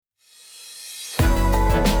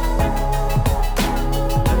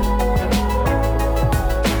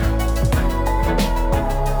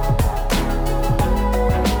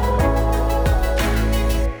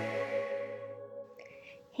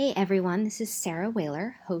everyone. This is Sarah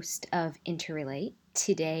Whaler, host of Interrelate.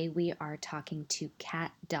 Today we are talking to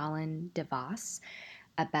Kat Dahlin DeVos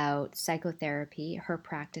about psychotherapy, her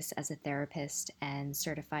practice as a therapist and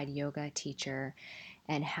certified yoga teacher,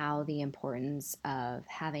 and how the importance of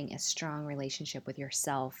having a strong relationship with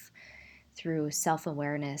yourself through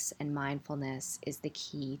self-awareness and mindfulness is the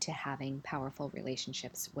key to having powerful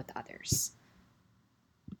relationships with others.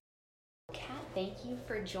 Kat, thank you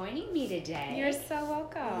for joining me today. You're so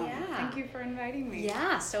welcome. Yeah. Thank you for inviting me.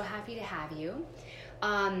 Yeah, so happy to have you.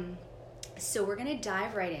 So we're going to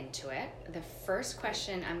dive right into it. The first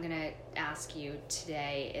question I'm going to ask you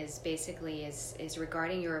today is basically is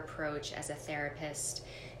regarding your approach as a therapist,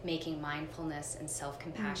 making mindfulness and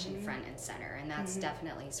self-compassion front and center. And that's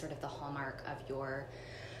definitely sort of the hallmark of your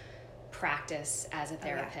practice as a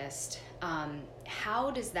therapist.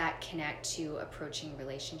 How does that connect to approaching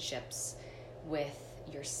relationships with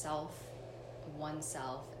yourself,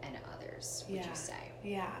 oneself, and others, would you say?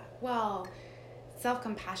 Yeah. Well,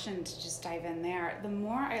 self-compassion, to just dive in there, the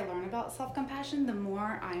more I learn about self-compassion, the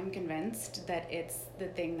more I'm convinced that it's the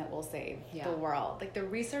thing that will save the world. Like the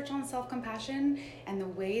research on self-compassion and the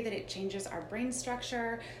way that it changes our brain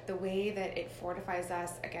structure, the way that it fortifies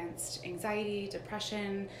us against anxiety,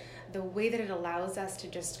 depression, the way that it allows us to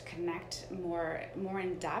just connect more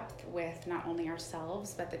in depth with not only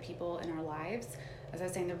ourselves, but the people in our lives. As I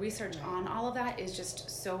was saying, the research on all of that is just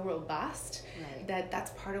so robust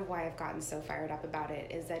that's part of why I've gotten so fired up about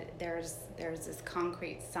it, is that there's this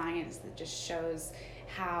concrete science that just shows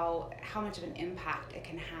how much of an impact it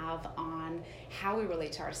can have on how we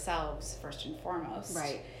relate to ourselves first and foremost.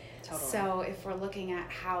 Right. Totally. So if we're looking at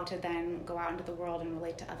how to then go out into the world and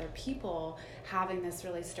relate to other people, having this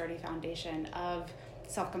really sturdy foundation of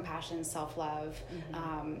self-compassion, self-love,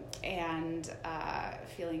 and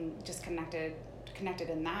feeling just connected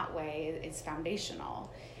in that way is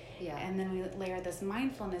foundational. Yeah. And then we layer this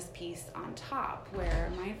mindfulness piece on top,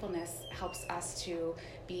 where mindfulness helps us to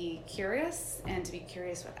be curious and to be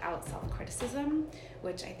curious without self-criticism,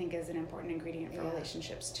 which I think is an important ingredient for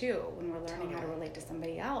relationships too, when we're learning how to relate to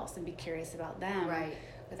somebody else and be curious about them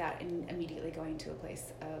without immediately going to a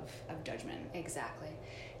place of judgment. Exactly.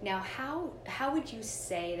 Now, how would you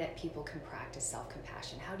say that people can practice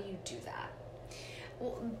self-compassion? How do you do that?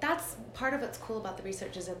 Well, that's part of what's cool about the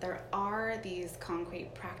research, is that there are these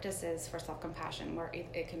concrete practices for self-compassion where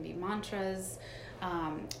it can be mantras,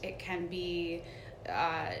 it can be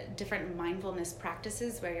different mindfulness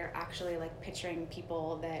practices where you're actually like picturing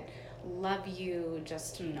people that love you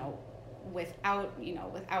just, without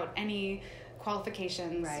any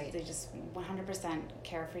qualifications. They just 100%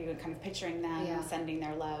 care for you, and kind of picturing them sending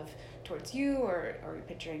their love towards you, or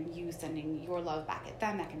picturing you sending your love back at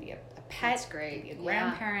them. That can be a pet. That's great. A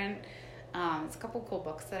grandparent. It's a couple cool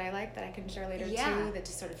books that I like that I can share later too, that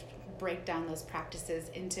just sort of break down those practices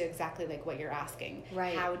into exactly like what you're asking.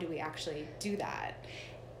 Right. How do we actually do that?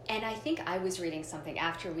 And I think I was reading something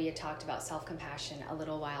after we had talked about self-compassion a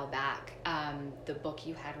little while back. The book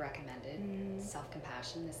you had recommended,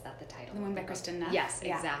 Self-Compassion, is that the title? The one by Kristin Neff? Yes,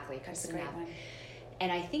 exactly. That's a great one.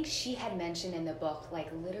 And I think she had mentioned in the book, like,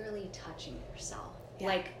 literally touching yourself. Yeah.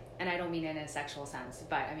 Like, and I don't mean in a sexual sense,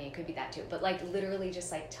 but I mean, it could be that too. But like literally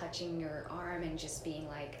just like touching your arm and just being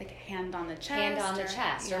like a hand on the chest. Hand on the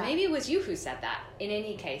chest. Or maybe it was you who said that in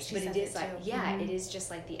any case. She but said it is it like, too. it is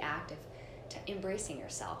just like the act of embracing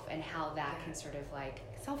yourself and how that can sort of like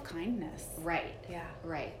self-kindness. Right. Yeah.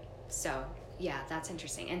 Right. So that's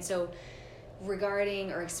interesting. And so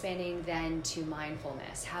regarding or expanding then to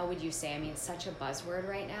mindfulness, how would you say, I mean, it's such a buzzword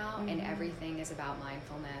right now, and everything is about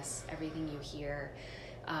mindfulness, everything you hear.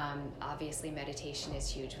 Obviously meditation is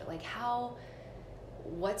huge, but like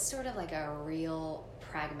what's sort of like a real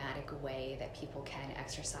pragmatic way that people can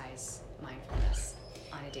exercise mindfulness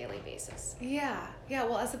on a daily basis? Yeah.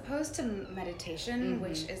 Well, as opposed to meditation,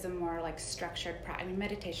 which is a more like structured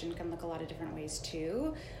meditation can look a lot of different ways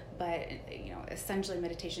too, but essentially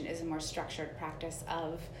meditation is a more structured practice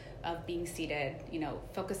of being seated,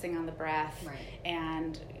 focusing on the breath,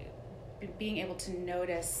 and being able to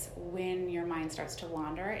notice when your mind starts to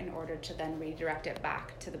wander in order to then redirect it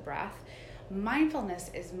back to the breath.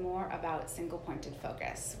 Mindfulness is more about single-pointed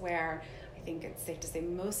focus, where I think it's safe to say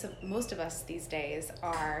most of us these days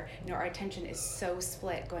are, our attention is so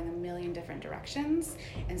split, going a million different directions.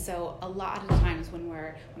 And so a lot of times when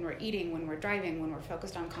we're eating, when we're driving, when we're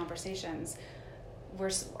focused on conversations,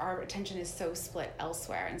 our attention is so split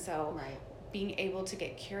elsewhere. And so being able to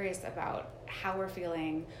get curious about how we're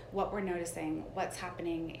feeling, what we're noticing, what's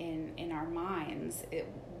happening in our minds,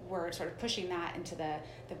 we're sort of pushing that into the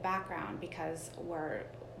background, because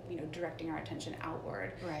directing our attention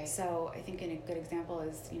outward. Right. So I think a good example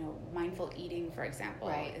is, mindful eating, for example,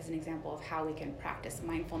 right. is an example of how we can practice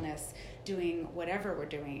mindfulness doing whatever we're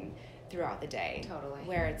doing throughout the day. Totally.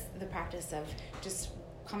 Where it's the practice of just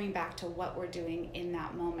coming back to what we're doing in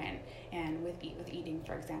that moment. And with eating,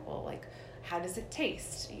 for example, like, how does it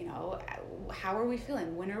taste? How are we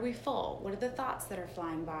feeling? When are we full? What are the thoughts that are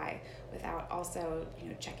flying by, without also,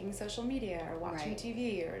 checking social media or watching right.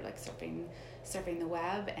 TV or like surfing the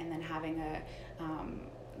web, and then having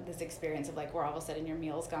this experience of like where all of a sudden your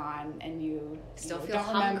meal's gone and you still don't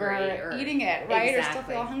hungry remember eating it, right? Exactly. Or still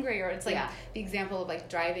feel hungry, or it's like the example of like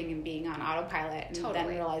driving and being on autopilot and then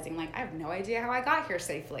realizing like I have no idea how I got here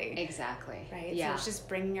safely. Exactly. Right. Yeah. So it's just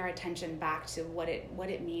bringing our attention back to what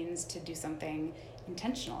it means to do something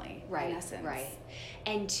intentionally. Right. In essence. Right.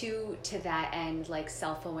 And to that end, like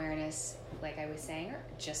self-awareness, like I was saying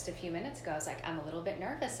just a few minutes ago, I was like, I'm a little bit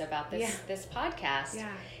nervous about this podcast.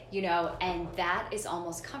 Yeah. And that is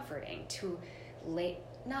almost comforting to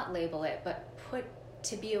not label it, but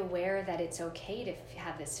to be aware that it's okay to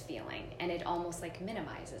have this feeling, and it almost like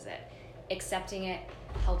minimizes it. Accepting it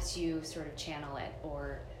helps you sort of channel it,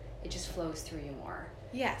 or it just flows through you more.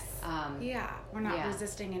 Yes. We're not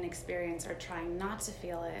resisting an experience or trying not to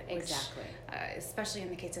feel it. Exactly. Which, especially in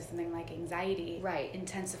the case of something like anxiety,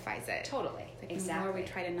 intensifies it. Totally. Like exactly. The more we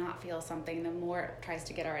try to not feel something, the more it tries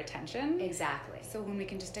to get our attention. Exactly. So when we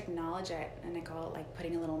can just acknowledge it, and I call it like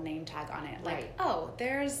putting a little name tag on it, like, right.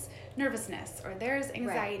 There's nervousness or there's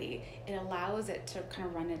anxiety. Right. It allows it to kind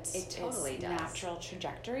of run its natural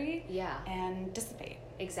trajectory. Yeah. And dissipate.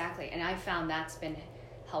 Exactly. And I found that's been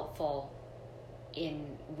helpful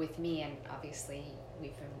with me, and obviously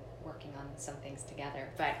we've been working on some things together,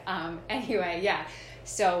 but anyway,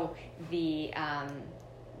 so the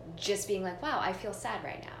just being like, wow, I feel sad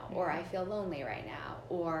right now, or I feel lonely right now,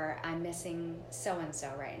 or I'm missing so and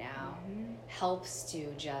so right now, helps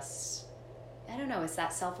to just, I don't know, it's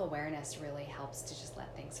that self-awareness really helps to just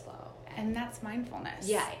let things flow. And that's mindfulness.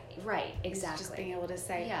 Yeah, right, exactly. It's just being able to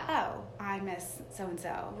say, I miss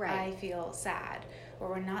so-and-so. Right. I feel sad. Where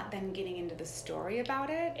we're not then getting into the story about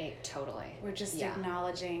it. Totally. We're just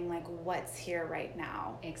acknowledging like what's here right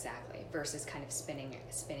now. Exactly. Versus kind of spinning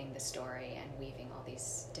the story and weaving all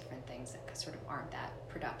these different things that sort of aren't that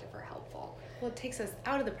productive or helpful. Well, it takes us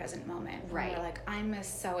out of the present moment. Right. We're like, I miss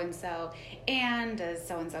so-and-so, and does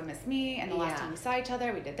so-and-so miss me? And the last time we saw each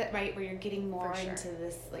other, we did that, right? Where you're getting more into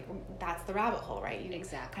this, like, that's the rabbit hole, right? You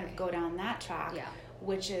kind of go down that track,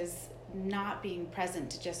 which is not being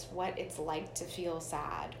present to just what it's like to feel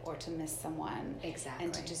sad or to miss someone. Exactly.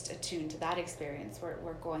 And to just attune to that experience.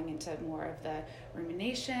 We're going into more of the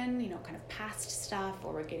rumination, kind of past stuff,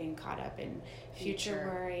 or we're getting caught up in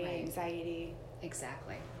future worry, anxiety.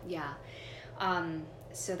 Exactly. Yeah.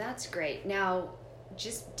 So that's great. Now,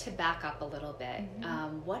 just to back up a little bit,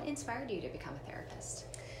 what inspired you to become a therapist?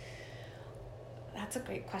 That's a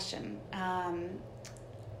great question.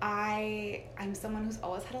 I'm someone who's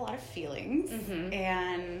always had a lot of feelings,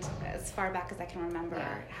 and as far back as I can remember,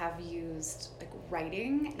 have used like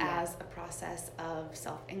writing as a process of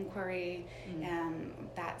self-inquiry, and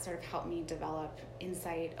that sort of helped me develop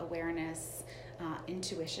insight, awareness,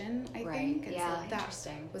 intuition, I think. And so that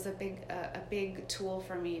was a big tool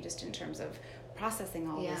for me, just in terms of processing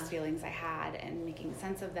all those feelings I had and making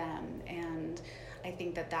sense of them. And I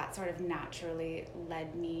think that sort of naturally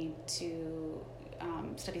led me to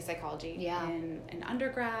study psychology in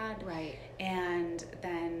undergrad, and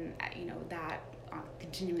then that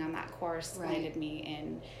continuing on that course landed me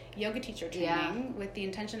in yoga teacher training with the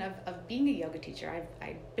intention of being a yoga teacher.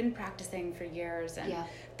 I've been practicing for years and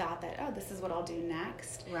thought that this is what I'll do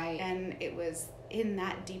next, and it was in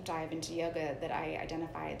that deep dive into yoga that I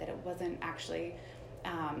identified that it wasn't actually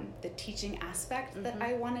the teaching aspect that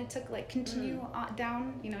I wanted to like continue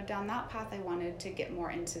down that path. I wanted to get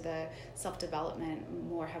more into the self-development,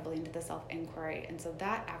 more heavily into the self-inquiry, and so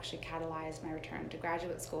that actually catalyzed my return to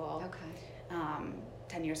graduate school.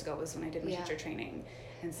 10 years ago was when I did my teacher training,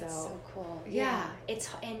 and so that's so cool.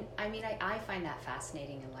 I find that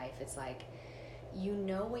fascinating in life. It's like,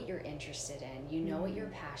 what you're interested in, what you're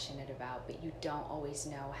passionate about, but you don't always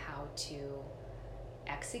know how to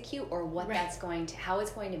execute, or what how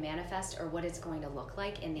it's going to manifest, or what it's going to look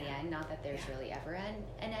like in the end. Not that there's really ever an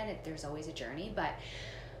end, there's always a journey, but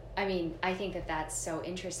I mean, I think that's so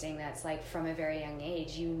interesting. That's like from a very young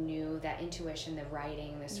age, you knew that intuition, the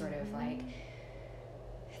writing, the sort of like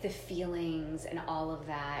the feelings and all of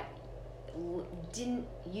that. You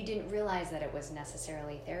didn't realize that it was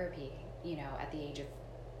necessarily therapy, at the age of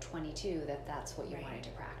 22, that's what you wanted to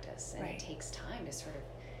practice. And it takes time to sort of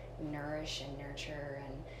nourish and nurture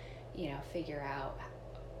and figure out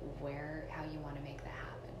how you want to make that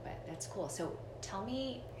happen. But that's cool. So tell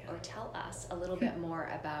me, or tell us a little bit more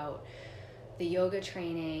about the yoga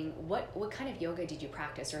training. What kind of yoga did you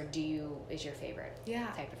practice, or is your favorite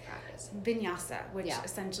type of practice? Vinyasa, which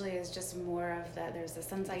essentially is just more of there's the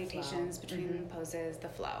sun salutations between poses, the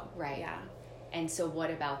flow. Right. Yeah. And so what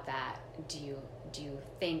about that do you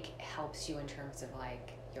think helps you in terms of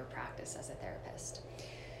like your practice as a therapist?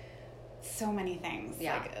 So many things.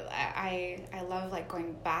 Yeah. Like I love like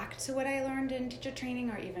going back to what I learned in teacher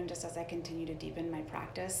training, or even just as I continue to deepen my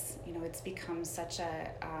practice. You know, it's become such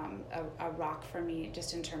a rock for me,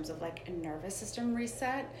 just in terms of like a nervous system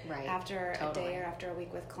reset after a day or after a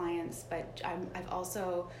week with clients. But I've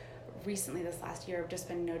also recently, this last year, I've just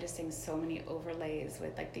been noticing so many overlays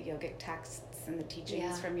with like the yogic texts and the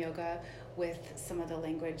teachings from yoga with some of the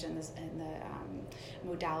language and the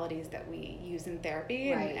modalities that we use in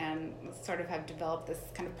therapy, and sort of have developed this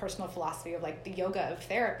kind of personal philosophy of like the yoga of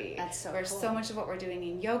therapy. That's so where cool. So much of what we're doing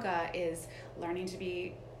in yoga is learning to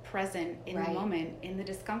be present in the moment, in the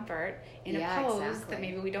discomfort, in a pose that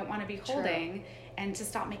maybe we don't want to be holding, and to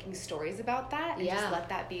stop making stories about that and just let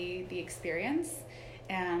that be the experience.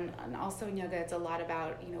 And also in yoga, it's a lot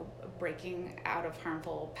about, you know, breaking out of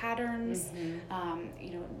harmful patterns,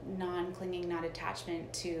 you know, non-clinging, not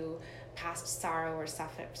attachment to past sorrow or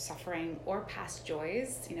suffering or past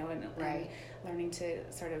joys, you know, and learning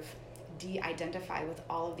to sort of de-identify with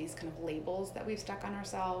all of these kind of labels that we've stuck on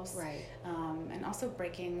ourselves. Right. And also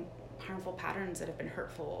breaking harmful patterns that have been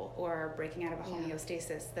hurtful, or breaking out of a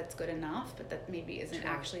homeostasis that's good enough, but that maybe isn't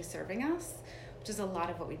actually serving us. Which is a lot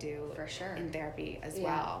of what we do in therapy as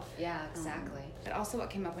well. Yeah, exactly. But also what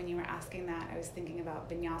came up when you were asking that, I was thinking about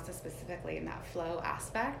vinyasa specifically in that flow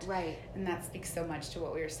aspect. Right. And that speaks so much to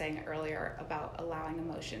what we were saying earlier about allowing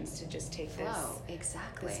emotions to just take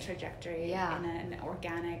this trajectory in an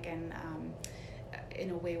organic and in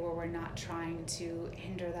a way where we're not trying to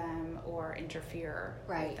hinder them or interfere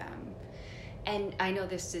with them. And I know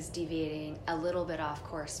this is deviating a little bit off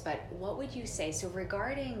course, but what would you say, so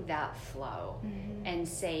regarding that flow and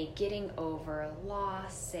say getting over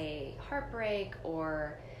loss, say heartbreak,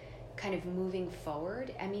 or kind of moving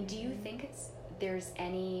forward, I mean, do you think there's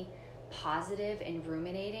any positive in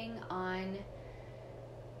ruminating on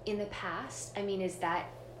in the past? I mean, is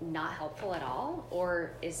that not helpful at all,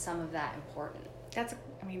 or is some of that important?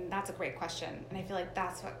 That's a great question. And I feel like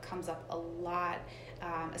that's what comes up a lot,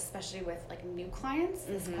 especially with like new clients,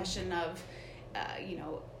 this question of, you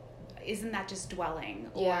know, isn't that just dwelling?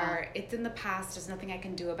 Or it's in the past, there's nothing I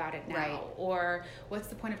can do about it now. Or what's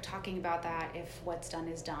the point of talking about that if what's done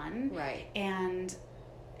is done? Right. And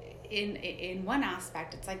in one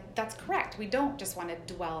aspect, it's like, that's correct. We don't just want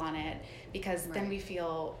to dwell on it, because then we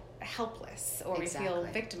feel helpless, or we feel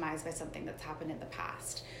victimized by something that's happened in the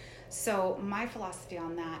past. So my philosophy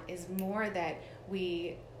on that is more that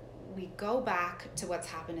we go back to what's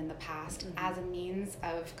happened in the past as a means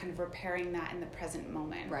of kind of repairing that in the present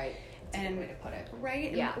moment. Right. That's a good way to put it.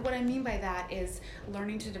 Right? Yeah. And what I mean by that is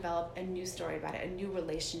learning to develop a new story about it, a new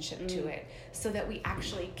relationship to it, so that we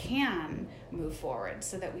actually can move forward,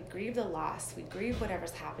 so that we grieve the loss, we grieve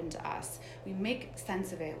whatever's happened to us, we make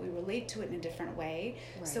sense of it, we relate to it in a different way,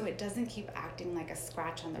 so it doesn't keep acting like a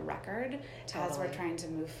scratch on the record as we're trying to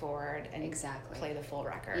move forward and play the full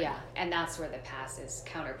record. Yeah, and that's where the past is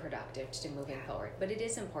counterproductive to moving forward. But it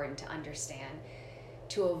is important to understand,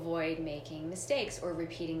 to avoid making mistakes or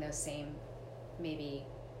repeating those same maybe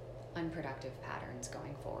unproductive patterns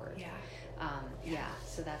going forward.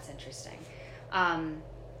 So that's interesting.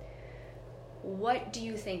 What do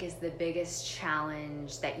you think is the biggest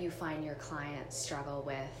challenge that you find your clients struggle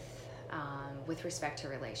with respect to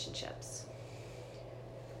relationships?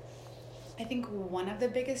 I think one of the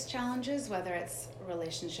biggest challenges, whether it's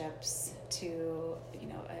relationships to, you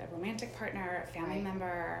know, a romantic partner, a family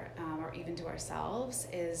member, or even to ourselves,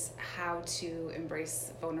 is how to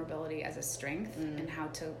embrace vulnerability as a strength and how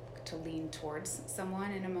to lean towards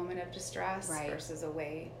someone in a moment of distress versus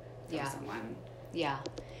away from someone. Yeah.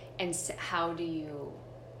 And so how do you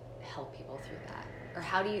help people through that? Or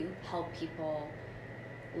how do you help people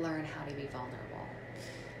learn how to be vulnerable?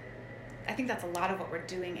 I think that's a lot of what we're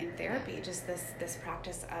doing in therapy, just this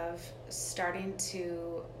practice of starting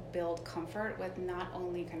to build comfort with not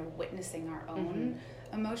only kind of witnessing our own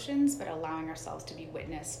emotions, but allowing ourselves to be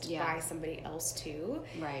witnessed by somebody else too.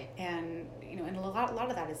 Right. And, you know, and a lot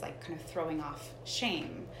of that is like kind of throwing off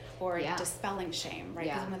shame or dispelling shame, right?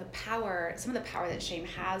 Because some of the power that shame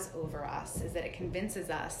has over us is that it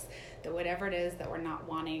convinces us that whatever it is that we're not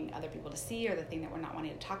wanting other people to see, or the thing that we're not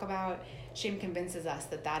wanting to talk about, shame convinces us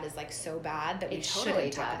that that is like so bad that we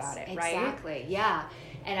shouldn't talk about it, right? Exactly. Yeah.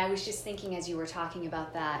 And I was just thinking as you were talking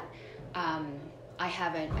about that, I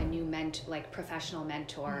have a new professional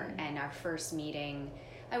mentor, and our first meeting,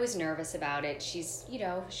 I was nervous about it. She's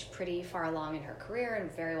pretty far along in her career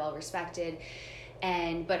and very well respected.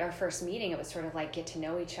 But our first meeting, it was sort of like get to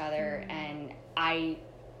know each other. And I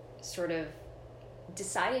sort of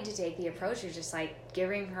decided to take the approach of just like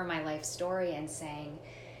giving her my life story and saying,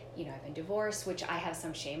 I've been divorced, which I have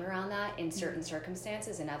some shame around that in certain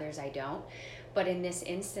circumstances, and others I don't. But in this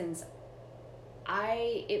instance,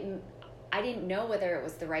 I didn't know whether it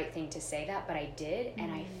was the right thing to say that, but I did.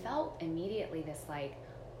 And I felt immediately this, like,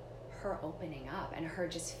 her opening up and her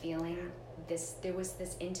just feeling this, there was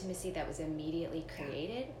this intimacy that was immediately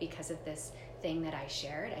created because of this thing that I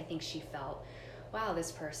shared. I think she felt, wow,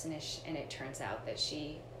 this person is, and it turns out that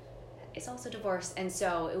she is also divorced. And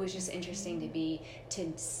so it was just interesting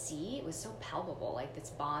to see, it was so palpable, like this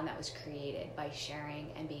bond that was created by sharing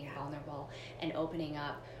and being vulnerable and opening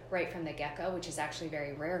up right from the get-go, which is actually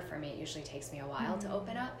very rare for me. It usually takes me a while to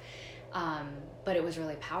open up. But it was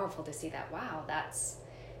really powerful to see that, wow, that's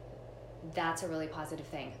a really positive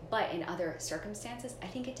thing. But in other circumstances, I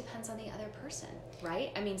think it depends on the other person,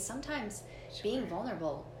 right? I mean, sometimes being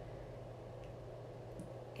vulnerable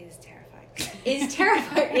is terrifying. Is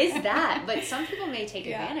that, but some people may take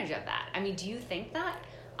advantage of that. I mean, do you think that?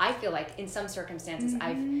 I feel like in some circumstances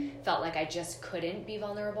I've felt like I just couldn't be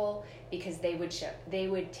vulnerable because they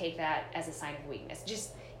would take that as a sign of weakness,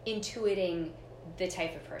 just intuiting the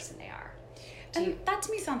type of person they are. That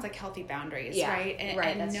to me sounds like healthy boundaries, right?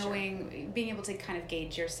 And knowing, being able to kind of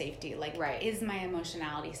gauge your safety. Like, is my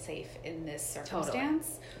emotionality safe in this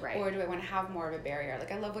circumstance? Totally. Or do I want to have more of a barrier?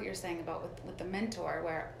 Like, I love what you're saying about with the mentor,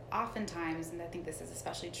 where oftentimes, and I think this is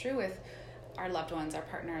especially true with our loved ones, our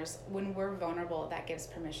partners, when we're vulnerable, that gives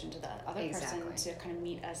permission to the other person to kind of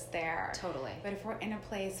meet us there. Totally. But if we're in a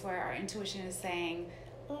place where our intuition is saying,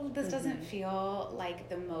 oh, this doesn't feel like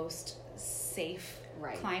the most safe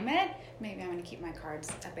climate, maybe I'm going to keep my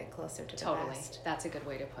cards a bit closer to the vest. That's a good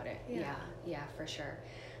way to put it. Yeah, for sure.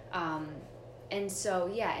 And so,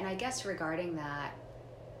 and I guess regarding that,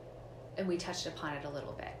 and we touched upon it a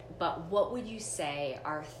little bit, but what would you say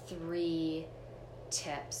are 3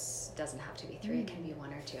 tips, doesn't have to be 3, it can be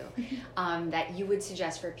 1 or 2, that you would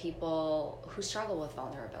suggest for people who struggle with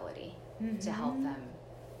vulnerability to help them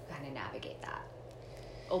kind of navigate that,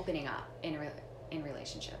 opening up in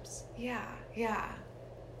relationships? Yeah.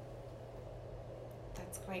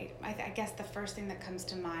 That's great. I guess the first thing that comes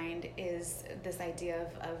to mind is this idea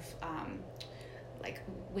of like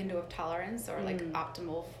window of tolerance, or like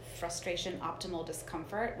optimal frustration, optimal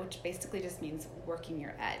discomfort, which basically just means working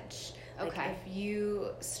your edge. Like if you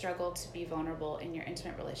struggle to be vulnerable in your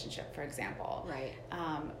intimate relationship, for example,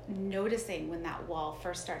 noticing when that wall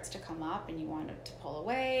first starts to come up and you want to pull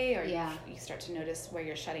away, or you start to notice where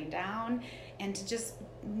you're shutting down, and to just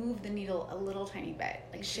move the needle a little tiny bit,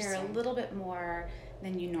 like share a little bit more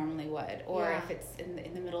than you normally would, or if it's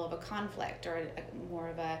in the middle of a conflict or more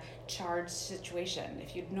of a charged situation.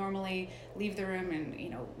 If you'd normally leave the room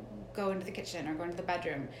and go into the kitchen or go into the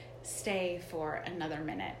bedroom, stay for another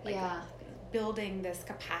minute. Building this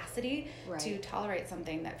capacity to tolerate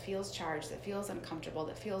something that feels charged, that feels uncomfortable,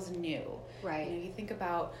 that feels new. You think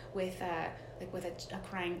about with a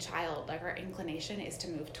crying child, like our inclination is to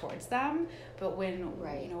move towards them, but when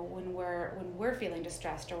we're feeling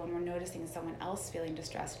distressed, or when we're noticing someone else feeling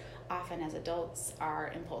distressed, often as adults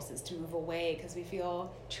our impulse is to move away because we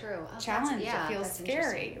feel challenged, it feels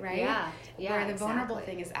scary, right? Where the vulnerable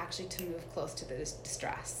thing is actually to move close to the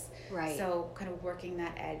distress. So kind of working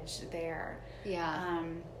that edge there.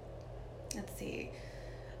 Let's see.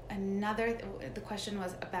 The question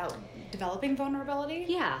was about developing vulnerability.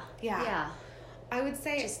 Yeah. I would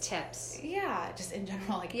say just tips. Just in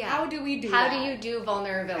general, like how do we do How that? do you do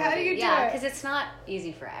vulnerability? How do you do it? it? Because it's not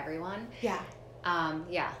easy for everyone.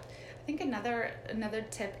 I think another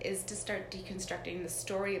tip is to start deconstructing the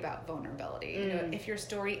story about vulnerability. If your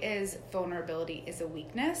story is vulnerability is a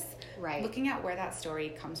weakness, looking at where that story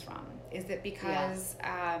comes from. Is it because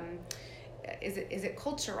is it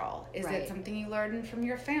cultural? Is it something you learned from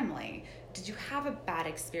your family? Did you have a bad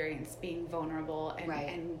experience being vulnerable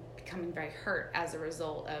and becoming very hurt as a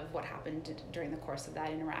result of what happened during the course of that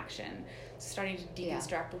interaction? Starting to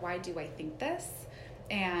deconstruct, why do I think this?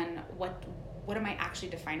 And what am I actually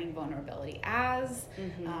defining vulnerability as?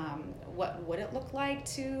 What would it look like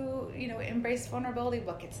to, embrace vulnerability?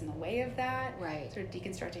 What gets in the way of that? Sort of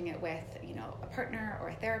deconstructing it with, a partner or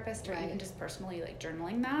a therapist, or even just personally, like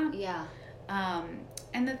journaling that.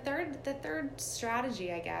 And the third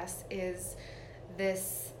strategy, I guess, is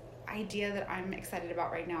this idea that I'm excited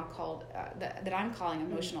about right now called that I'm calling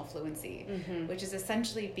emotional fluency, which is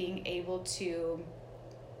essentially being able to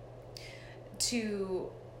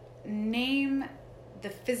name the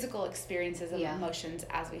physical experiences of emotions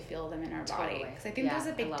as we feel them in our body. Because I think there's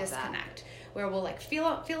a big disconnect where we'll like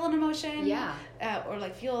feel an emotion, or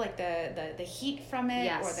like feel like the heat from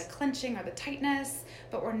it, or the clenching or the tightness,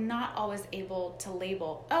 but we're not always able to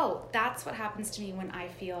label, oh, that's what happens to me when I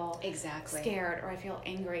feel scared or I feel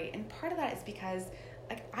angry. And part of that is because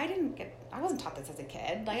like I wasn't taught this as a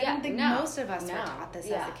kid. Like I don't think most of us were taught this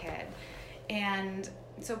as a kid. And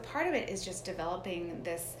so part of it is just developing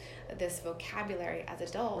this vocabulary as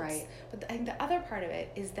adults. Right. But I think the other part of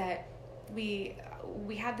it is that we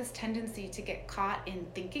have this tendency to get caught in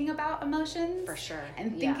thinking about emotions. For sure.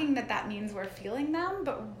 And thinking that means we're feeling them,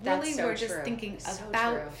 but really we're just thinking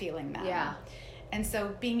about feeling them. Yeah. And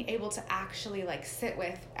so being able to actually like sit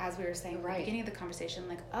with, as we were saying at the beginning of the conversation,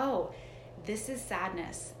 like, oh, this is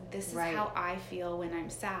sadness. This is how I feel when I'm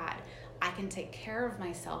sad. I can take care of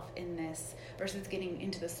myself in this, versus getting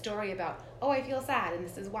into the story about, oh, I feel sad and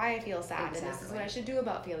this is why I feel sad and this is what I should do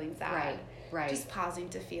about feeling sad. Right. Just pausing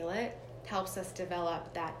to feel it helps us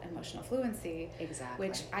develop that emotional fluency. Exactly.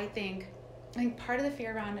 Which I think part of the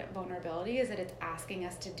fear around vulnerability is that it's asking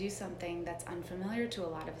us to do something that's unfamiliar to a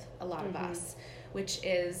lot of us, which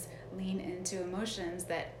is lean into emotions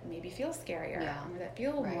that maybe feel scarier or that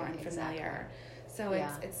feel more unfamiliar. So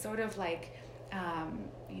it's sort of like,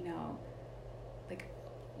 like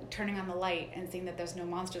turning on the light and seeing that there's no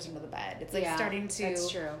monsters under the bed. It's like starting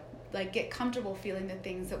to like get comfortable feeling the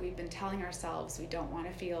things that we've been telling ourselves we don't want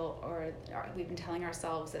to feel, or we've been telling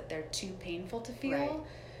ourselves that they're too painful to feel.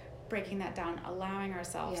 Breaking that down, allowing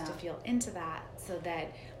ourselves to feel into that, so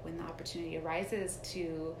that when the opportunity arises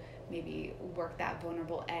to maybe work that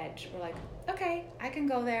vulnerable edge, we're like, okay, I can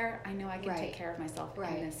go there. I know I can take care of myself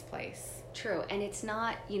in this place. True. And it's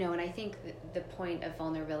not, and I think the point of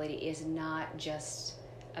vulnerability is not just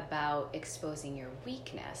about exposing your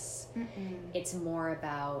weakness. It's more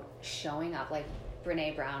about showing up. Like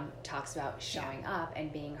Brene Brown talks about showing up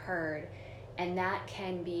and being heard. And that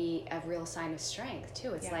can be a real sign of strength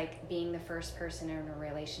too. It's like being the first person in a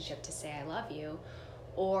relationship to say I love you,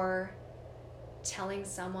 or telling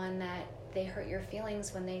someone that they hurt your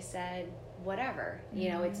feelings when they said whatever.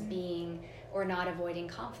 It's being, or not avoiding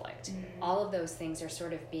conflict. All of those things are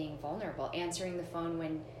sort of being vulnerable. Answering the phone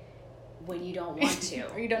when you don't want to,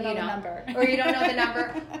 or you don't know the number, or you don't know the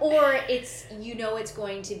number, or it's it's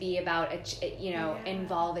going to be about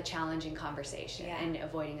involve a challenging conversation and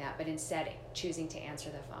avoiding that, but instead choosing to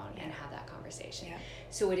answer the phone and have that conversation.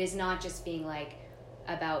 So it is not just being like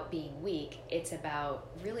about being weak, it's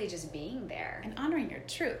about really just being there and honoring your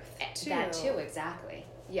truth too. That too, exactly.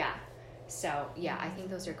 So I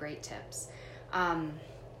think those are great tips.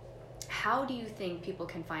 How do you think people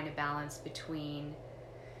can find a balance between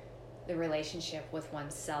the relationship with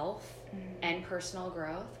oneself and personal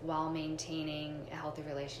growth while maintaining a healthy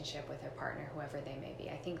relationship with their partner, whoever they may be?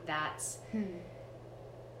 I think that's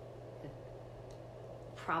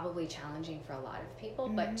probably challenging for a lot of people,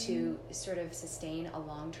 but to sort of sustain a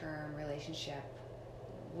long-term relationship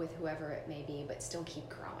with whoever it may be, but still keep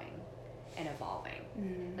growing and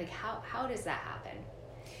evolving. Like how does that happen?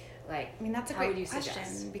 Like, I mean, that's a great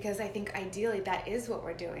question, because I think ideally that is what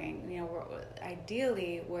we're doing.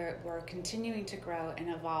 We're continuing to grow and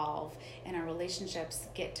evolve, and our relationships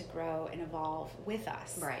get to grow and evolve with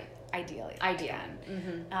us. Right. Ideally.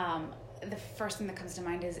 The first thing that comes to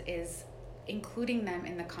mind is including them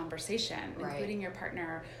in the conversation, including your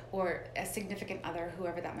partner or a significant other,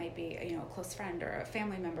 whoever that might be, a close friend or a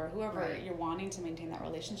family member, whoever you're wanting to maintain that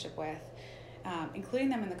relationship with, including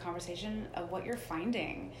them in the conversation of what you're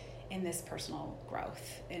finding in this personal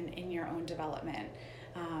growth and in your own development.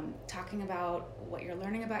 Talking about what you're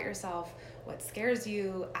learning about yourself, what scares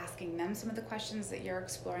you, asking them some of the questions that you're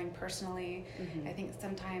exploring personally. I think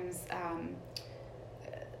sometimes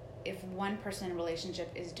if one person in a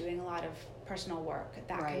relationship is doing a lot of personal work,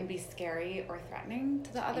 that can be scary or threatening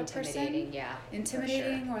to the other person.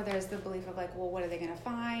 Intimidating, or there's the belief of like, well, what are they going to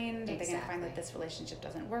find? Are they going to find that this relationship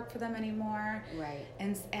doesn't work for them anymore?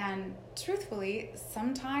 And truthfully,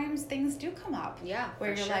 sometimes things do come up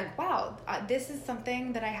where you're like, wow, this is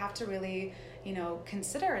something that I have to really,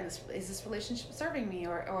 consider. Is this relationship serving me,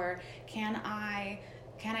 or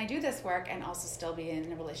can I do this work and also still be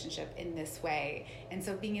in a relationship in this way? And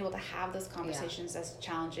so being able to have those conversations, as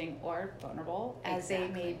challenging or vulnerable as they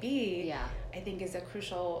may be, I think is a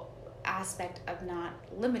crucial aspect of not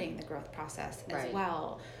limiting the growth process as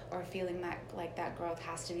well, or feeling that like that growth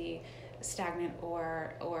has to be stagnant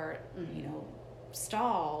or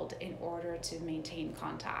stalled in order to maintain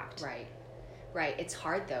contact. Right. It's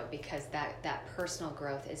hard though, because that personal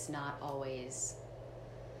growth is not always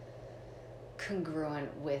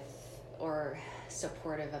congruent with or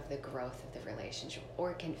supportive of the growth of the relationship,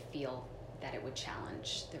 or it can feel that it would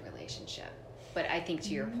challenge the relationship. But I think to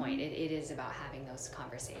your point, it is about having those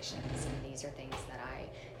conversations, and these are things that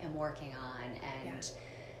I am working on, and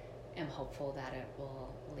am hopeful that it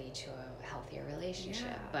will lead to a healthier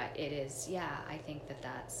relationship. But it is, I think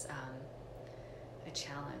that's a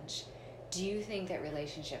challenge. Do you think that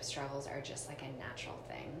relationship struggles are just like a natural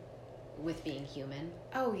thing with being human?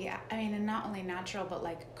 Oh yeah, I mean, and not only natural, but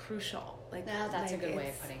like crucial. Like that's a good way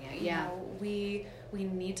of putting it. You know, we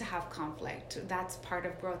need to have conflict. That's part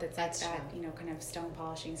of growth. It's that's like true. that, you know, kind of stone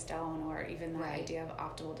polishing stone, or even the idea of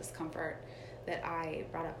optimal discomfort that I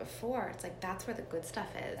brought up before. It's like that's where the good stuff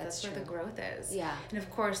is. That's where the growth is. Yeah. And of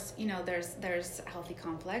course, you know, there's healthy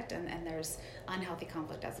conflict and there's unhealthy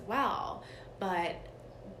conflict as well. But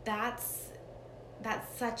that's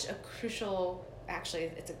such a crucial.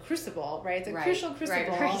 Actually, it's a crucible, right? It's a crucial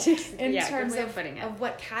crucible in terms of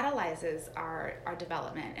what catalyzes our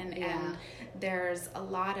development. And there's a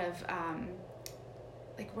lot of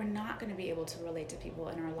like, we're not going to be able to relate to people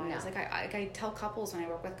in our lives. No. Like I tell couples when I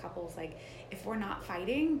work with couples, like, if we're not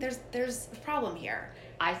fighting, there's a problem here.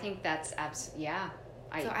 I think that's absolutely,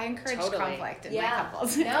 So I encourage conflict in my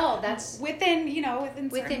couples. No, that's within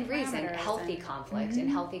reason. Healthy conflict, and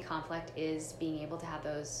healthy conflict is being able to have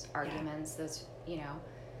those arguments, those, you know,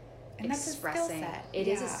 and expressing. That's a skill set. It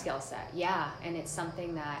is a skill set, and it's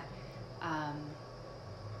something that,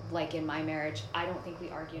 like in my marriage, I don't think we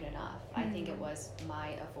argued enough. I think it was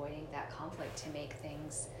my avoiding that conflict to make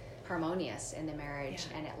things harmonious in the marriage,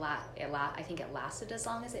 and I think it lasted as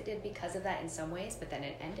long as it did because of that in some ways, but then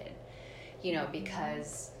it ended. You know,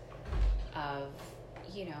 because of,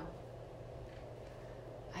 you know,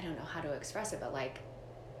 I don't know how to express it, but like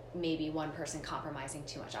maybe one person compromising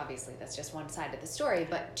too much. Obviously, that's just one side of the story,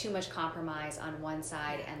 but too much compromise on one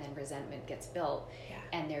side, and then resentment gets built,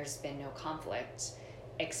 and there's been no conflict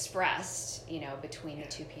expressed, you know, between the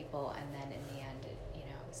two people, and then in the end, you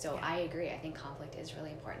know. So I agree. I think conflict is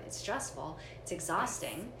really important. It's stressful. It's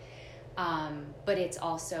exhausting, but it's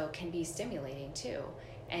also can be stimulating too.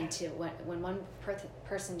 And to when one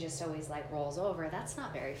person just always like rolls over, that's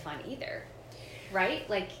not very fun either, right?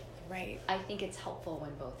 Like, I think it's helpful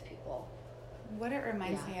when both people. What it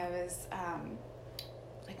reminds me of is,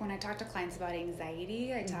 like when I talk to clients about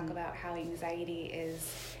anxiety, I talk about how anxiety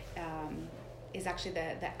is actually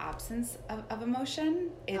the absence of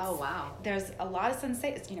emotion. There's a lot of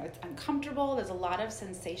sensation. You know, it's uncomfortable. There's a lot of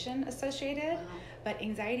sensation associated. But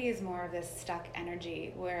anxiety is more of this stuck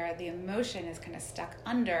energy where the emotion is kind of stuck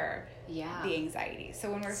under the anxiety.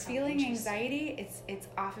 So when we're feeling anxiety, it's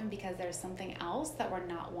often because there's something else that we're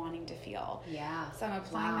not wanting to feel. So I'm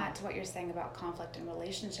applying that to what you're saying about conflict in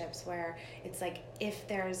relationships, where it's like if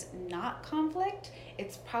there's not conflict,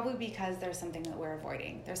 it's probably because there's something that we're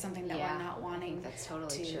avoiding. There's something that we're not wanting that's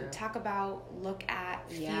totally to true. Talk about, look at,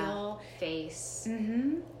 feel, face,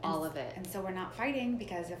 all of it. And so we're not fighting,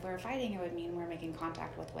 because if we're fighting, it would mean we're making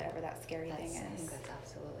contact with whatever that scary thing is. I think that's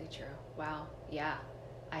absolutely true. Wow. Yeah.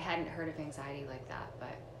 I hadn't heard of anxiety like that,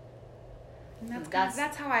 but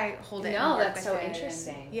that's how I hold it. No, that's so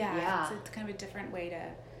interesting. It's kind of a different way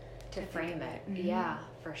to frame it. Yeah,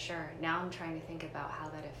 for sure. Now I'm trying to think about how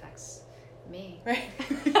that affects me. Right.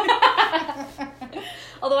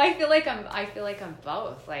 Although I feel like I'm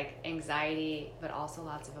both, like anxiety, but also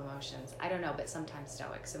lots of emotions. I don't know, but sometimes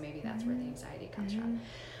stoic. So maybe that's where the anxiety comes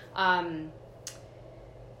from.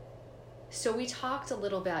 So we talked a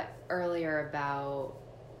little bit earlier about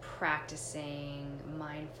practicing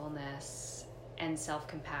mindfulness and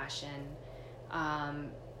self-compassion.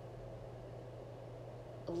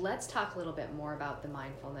 Let's talk a little bit more about the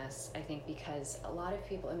mindfulness, I think, because a lot of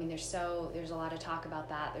people, I mean, there's a lot of talk about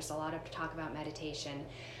that. There's a lot of talk about meditation.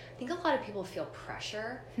 I think a lot of people feel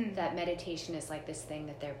pressure that meditation is like this thing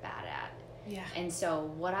that they're bad at. Yeah. And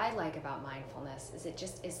so what I like about mindfulness is it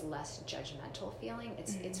just is less judgmental feeling.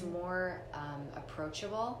 It's more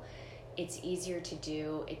approachable. It's easier to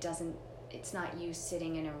do. It's not you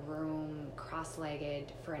sitting in a room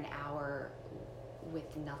cross-legged for an hour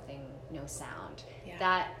with nothing, no sound.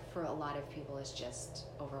 That for a lot of people is just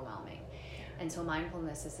overwhelming. And so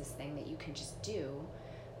mindfulness is this thing that you can just do.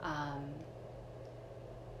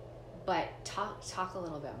 But talk a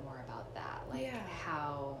little bit more about that. Like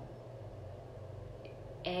how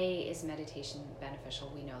is meditation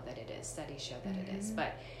beneficial? We know that it is. Studies show that it is.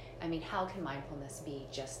 But I mean, how can mindfulness be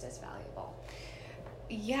just as valuable?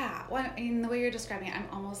 Yeah. Well, I mean, the way you're describing it, I'm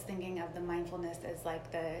almost thinking of the mindfulness as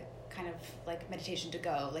like the kind of like meditation to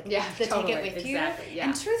go, like yeah, to totally, take it with exactly, you. Yeah.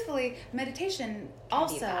 And truthfully, meditation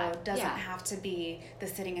also doesn't yeah. have to be the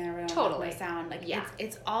sitting in a room Totally. with no sound. Like yeah.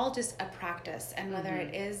 it's all just a practice, and whether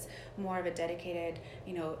it is more of a dedicated,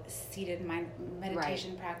 seated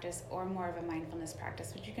meditation practice or more of a mindfulness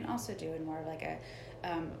practice, which you can also do in more of like a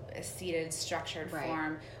seated, structured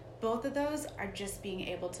form. Both of those are just being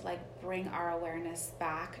able to like bring our awareness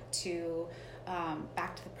back to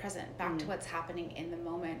the present, back to what's happening in the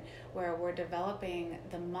moment, where we're developing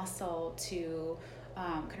the muscle to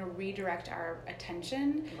kind of redirect our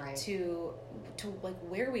attention to like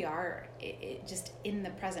where we are, just in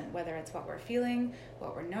the present, whether it's what we're feeling,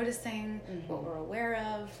 what we're noticing, what we're aware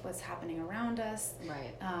of, what's happening around us.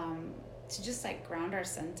 To just like ground our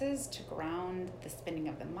senses, to ground the spinning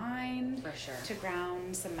of the mind, for sure, to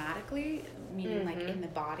ground somatically, meaning like in the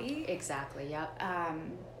body. Exactly. Yep.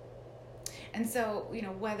 And so,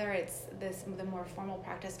 whether it's the more formal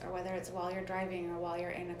practice, or whether it's while you're driving, or while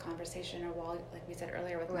you're in a conversation, or while, like we said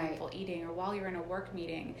earlier, with mindful eating, or while you're in a work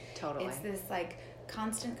meeting, it's this like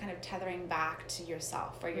constant kind of tethering back to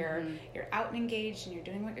yourself, where you're out and engaged, and you're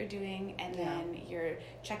doing what you're doing, and then you're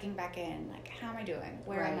checking back in, like, how am I doing?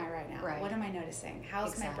 Where am I right now? What am I noticing?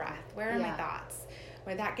 How's my breath? Where are my thoughts?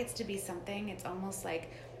 Where that gets to be something, it's almost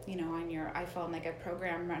like, on your iPhone, like a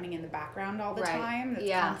program running in the background all the time that's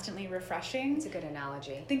constantly refreshing. It's a good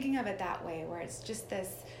analogy. Thinking of it that way, where it's just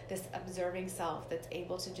this observing self that's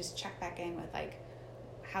able to just check back in with like,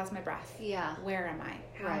 how's my breath? Yeah. Where am I?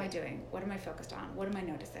 How am I doing? What am I focused on? What am I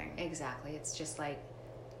noticing? Exactly. It's just like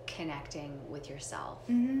connecting with yourself,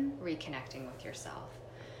 reconnecting with yourself.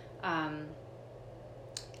 I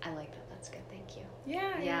like that. That's good. Thank you.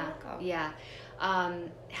 Yeah. Yeah. You're welcome. Yeah.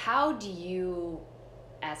 How do you,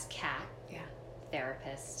 as Kat,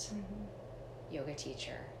 therapist, yoga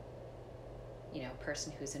teacher,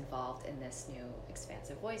 person who's involved in this new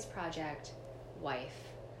Expansive Voice project,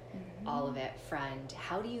 wife, all of it, friend,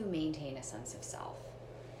 how do you maintain a sense of self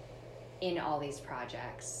in all these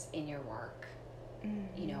projects, in your work, I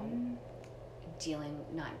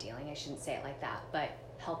shouldn't say it like that, but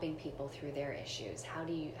helping people through their issues? How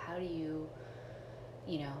do you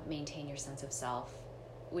maintain your sense of self,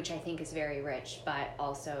 which I think is very rich, but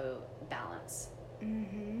also balance?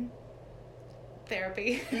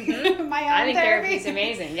 Therapy. My own I think therapy. therapy's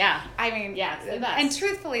amazing. Yeah. I mean, it's the best. And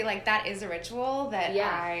truthfully, like, that is a ritual that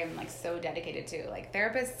I'm like so dedicated to. Like,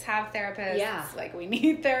 therapists have therapists. Yeah. Like, we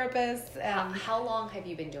need therapists. How long have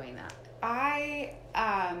you been doing that? I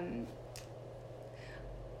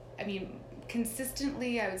mean,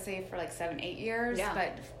 consistently, I would say for like 7-8 years,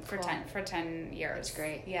 but for 10 years. That's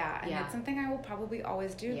great. Yeah, and it's something I will probably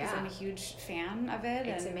always do, because I'm a huge fan of it.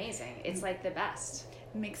 It's amazing. It's like the best.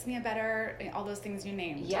 It makes me a better, all those things you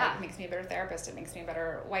named. Yeah. Like, it makes me a better therapist. It makes me a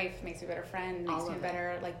better wife. Makes me a better friend. Makes me a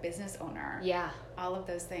better like business owner. Yeah. All of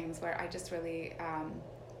those things, where I just really, I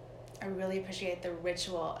really appreciate the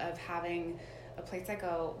ritual of having a place I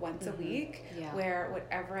go once a week, where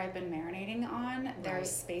whatever I've been marinating on,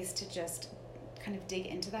 there's space to just kind of dig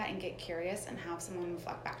into that and get curious and have someone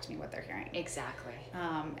reflect back to me what they're hearing. Exactly.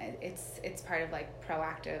 It's part of like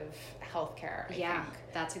proactive healthcare, I think.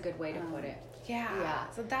 That's a good way to put it. Yeah.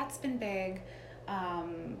 So that's been big.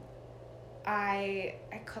 I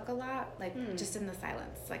cook a lot, like just in the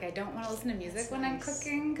silence. Like, I don't want to listen to music when I'm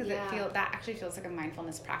cooking, because that actually feels like a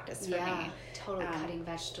mindfulness practice for me. Totally. Cutting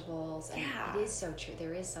vegetables. And it is so true.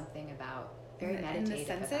 There is something about very meditative.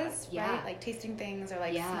 In the senses, right? Like tasting things, or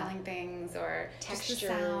like smelling things, or textures, just the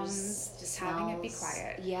sounds, just smells. having it be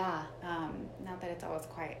quiet. Yeah. Not that it's always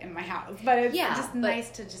quiet in my house, but it's just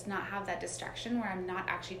nice to just not have that distraction where I'm not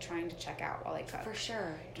actually trying to check out while I cook. For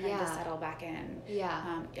sure. Trying to settle back in.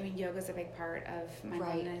 Yeah. I mean, yoga's a big part of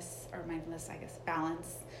mindfulness, I guess,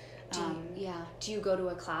 balance. Do you go to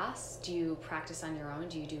a class? Do you practice on your own?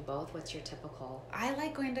 Do you do both? What's your typical? I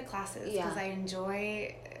like going to classes, because I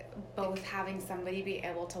enjoy both having somebody be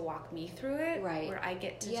able to walk me through it, where I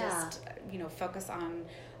get to just focus on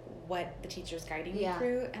what the teacher's guiding me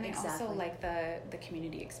through, and I also like the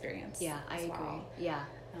community experience. I agree.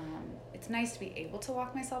 It's nice to be able to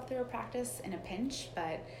walk myself through a practice in a pinch,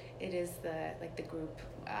 but it is the group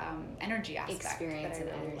energy aspect, experience, that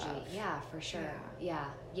I and really energy. love. Yeah, for sure. Yeah,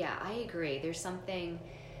 I agree. There's something,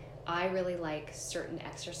 I really like certain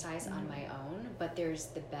exercise on my own, but there's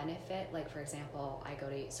the benefit. Like, for example, I go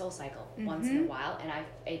to SoulCycle once in a while, and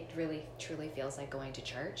it really truly feels like going to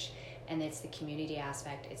church. And it's the community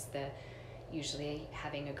aspect. It's the usually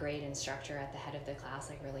having a great instructor at the head of the class,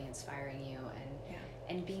 like really inspiring you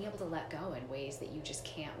and being able to let go in ways that you just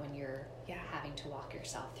can't when you're having to walk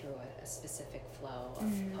yourself through a specific flow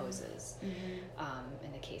of poses,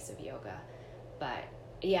 in the case of yoga. But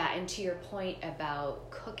yeah, and to your point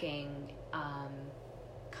about cooking,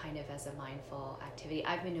 kind of as a mindful activity,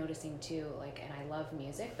 I've been noticing too, like, and I love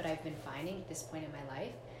music, but I've been finding at this point in my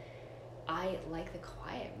life, I like the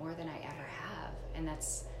quiet more than I ever have. And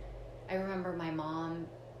I remember my mom,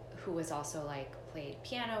 who was also like played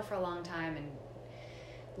piano for a long time and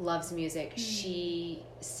loves music, she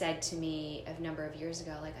said to me a number of years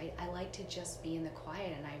ago, like, I like to just be in the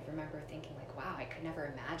quiet. And I remember thinking, like, wow, I could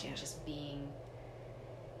never imagine just being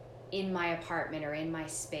in my apartment or in my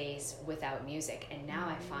space without music. And now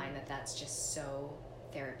I find that that's just so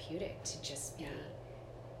therapeutic to just be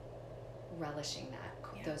relishing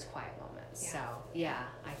those quiet moments. So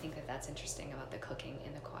I think that that's interesting about the cooking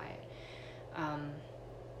in the quiet.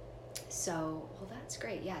 So, well, that's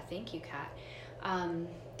great. Yeah, thank you, Kat.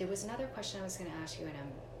 There was another question I was going to ask you, and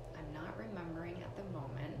I'm not remembering at the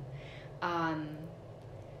moment.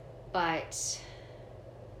 But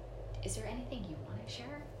is there anything you want to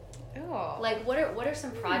share? Oh. Like, what are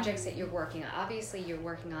some projects that you're working on? Obviously, you're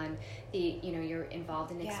working on you're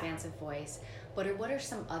involved in Expansive Voice. But what are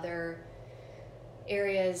some other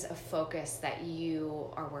areas of focus that you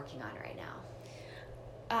are working on right now?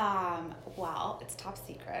 Well, it's top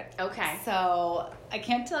secret. Okay. So I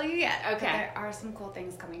can't tell you yet. Okay. But there are some cool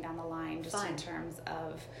things coming down the line, just in terms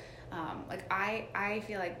of, I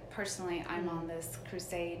feel like personally I'm on this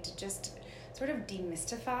crusade to just sort of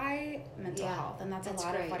demystify mental health, and that's a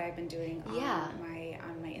lot of what I've been doing on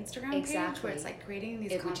my Instagram page, where it's like creating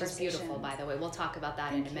these conversations. Which is beautiful, by the way. We'll talk about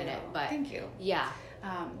that in a minute. But thank you. Yeah.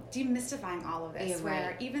 Demystifying all of this,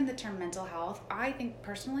 where even the term mental health, I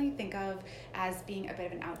personally think of as being a bit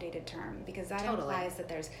of an outdated term, because that implies that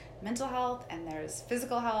there's mental health and there's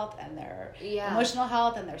physical health and there's emotional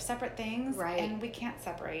health, and they're separate things, and we can't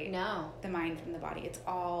separate the mind from the body. It's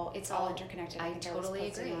all interconnected. I think totally I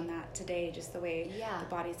was posting on that today, just the way the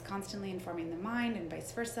body's constantly informing the mind and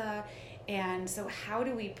vice versa. And so how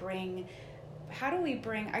do we bring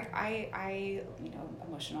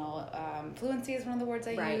emotional fluency is one of the words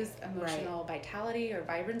I use, emotional vitality or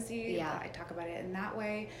vibrancy. I talk about it in that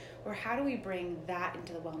way. Or how do we bring that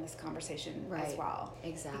into the wellness conversation as well?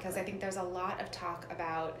 Exactly. Because I think there's a lot of talk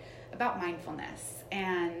about mindfulness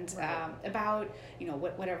and about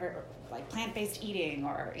whatever, like plant-based eating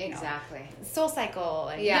or Soul Cycle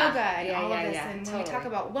and yoga and all of this. And when we talk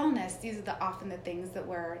about wellness, these are often the things that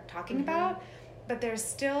we're talking about. But there's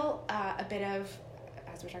still a bit of,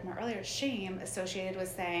 as we were talking about earlier, shame associated with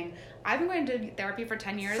saying, I've been going to therapy for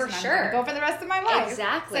 10 years and I'm going to go for the rest of my life.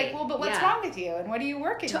 Exactly. It's like, well, but what's wrong with you? And what are you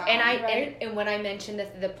working on? And when I mentioned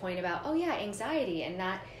the point about, anxiety and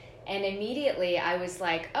that, and immediately I was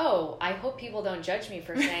like, oh, I hope people don't judge me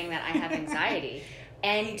for saying that I have anxiety.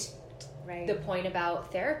 And the point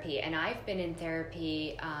about therapy. And I've been in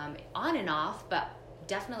therapy on and off, but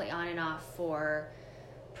definitely on and off for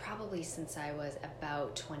probably since I was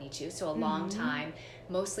about 22, so a long time.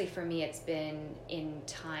 Mostly for me, it's been in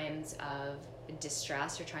times of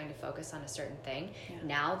distress or trying to focus on a certain thing.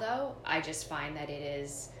 Now, though, I just find that it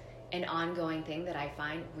is an ongoing thing that I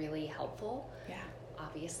find really helpful.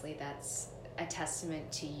 Obviously, that's a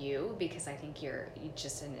testament to you, because I think you're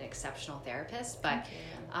just an exceptional therapist. But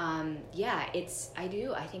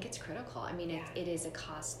I think it's critical. I mean, it is a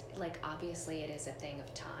cost. Like, obviously, it is a thing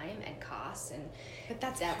of time and costs, but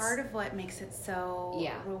that's part of what makes it so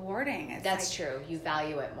rewarding. That's true. You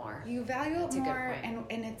value it more. That's more, and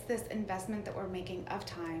it's this investment that we're making of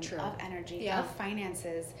time, of energy, of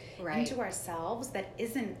finances into ourselves that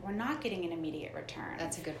we're not getting an immediate return.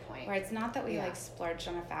 That's a good point. Where it's not that we splurged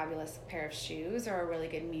on a fabulous pair of shoes or a really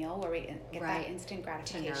good meal where we get that instant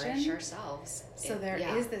gratification to nourish ourselves. So there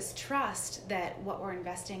is this trust that what we're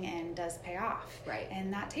investing in does pay off.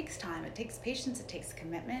 And that takes time. It takes patience. It takes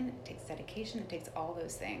commitment. It takes dedication. It takes all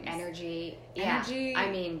those things. Energy. I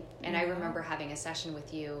mean, and I remember having a session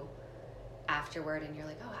with you afterward, and you're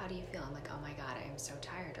like, oh, how do you feel? I'm like, oh my God, I am so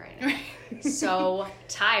tired right now. So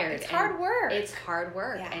tired. It's hard work. It's hard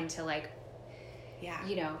work. And to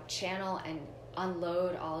channel and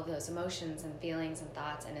unload all of those emotions and feelings and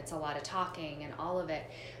thoughts, and it's a lot of talking and all of it.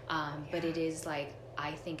 But it is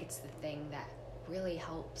I think it's the thing that really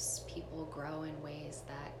helps people grow in ways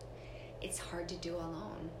that it's hard to do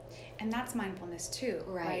alone. And that's mindfulness too,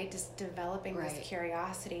 right? Just developing this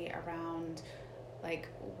curiosity around,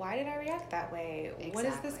 why did I react that way? What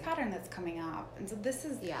is this pattern that's coming up? And so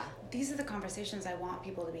these are the conversations I want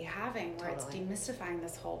people to be having, where it's demystifying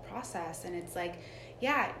this whole process. And it's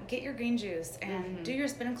yeah, get your green juice and do your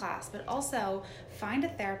spin class, but also find a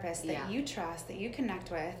therapist that you trust, that you connect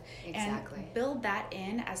with, and build that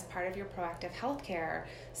in as part of your proactive healthcare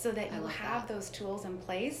so that you have those tools in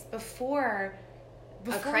place before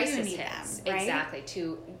a crisis you need hits. them, right? Exactly.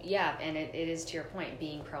 And it is to your point,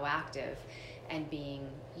 being proactive and being,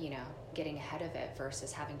 getting ahead of it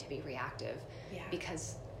versus having to be reactive. Yeah.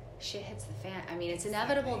 Because shit hits the fan. I mean, it's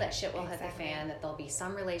inevitable that shit will hit the fan, that there'll be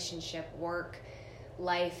some relationship, work,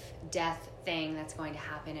 life, death thing that's going to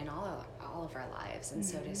happen in all of our lives. And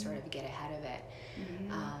so to sort of get ahead of it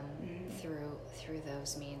through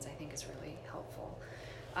those means, I think is really helpful.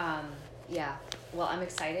 Yeah. Well, I'm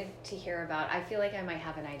excited to hear about, I feel like I might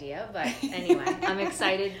have an idea, but anyway, I'm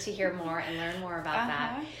excited to hear more and learn more about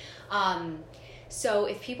that. So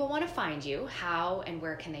if people want to find you, how and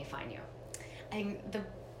where can they find you? I think the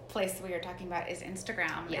place we are talking about is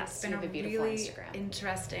Instagram. Yes, it's been a beautiful really Instagram.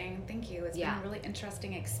 Interesting. Thank you. It's been a really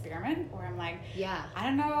interesting experiment where I'm like, I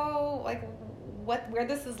don't know, like where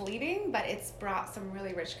this is leading, but it's brought some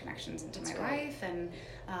really rich connections into my life, and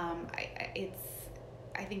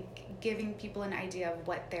I think giving people an idea of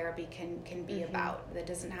what therapy can be about. That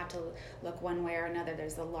doesn't have to look one way or another.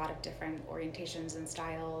 There's a lot of different orientations and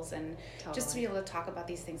styles, and just to be able to talk about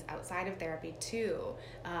these things outside of therapy too.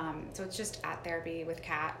 So it's just at Therapy with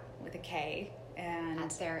Kat with a K, and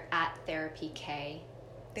at Therapy K.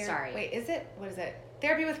 Sorry. Wait, is it? What is it?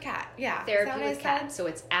 Therapy with Kat. Yeah. Therapy with Kat. So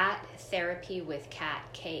it's at Therapy with Kat,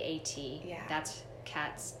 K-A-T. Yeah. That's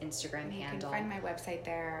Kat's Instagram handle. You can find my website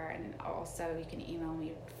there, and also you can email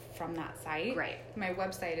me from that site. Right. My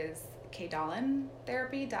website is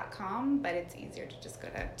kdolentherapy.com, but it's easier to just go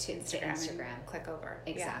to Instagram and click over.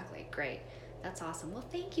 Exactly. Yeah. Great. That's awesome. Well,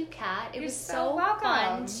 thank you, Kat. It was so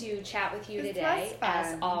fun to chat with you today,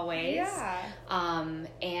 as always.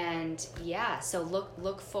 Yeah. So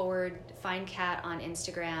look forward. Find Kat on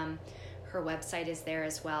Instagram. Her website is there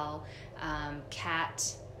as well.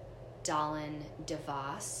 Kat Dolan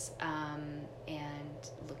DeVos,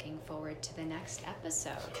 and looking forward to the next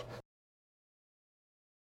episode.